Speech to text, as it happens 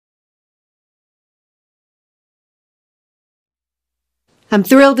I'm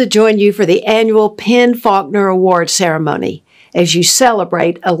thrilled to join you for the annual Penn Faulkner Award ceremony as you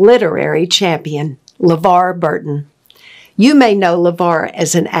celebrate a literary champion, LeVar Burton. You may know LeVar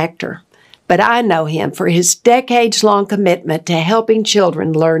as an actor, but I know him for his decades-long commitment to helping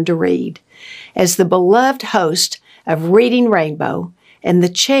children learn to read. As the beloved host of Reading Rainbow and the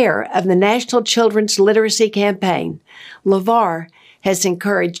chair of the National Children's Literacy Campaign, LeVar has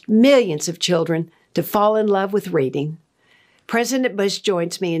encouraged millions of children to fall in love with reading. President Bush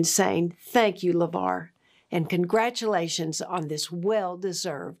joins me in saying, thank you, LeVar, and congratulations on this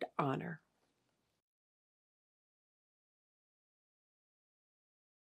well-deserved honor.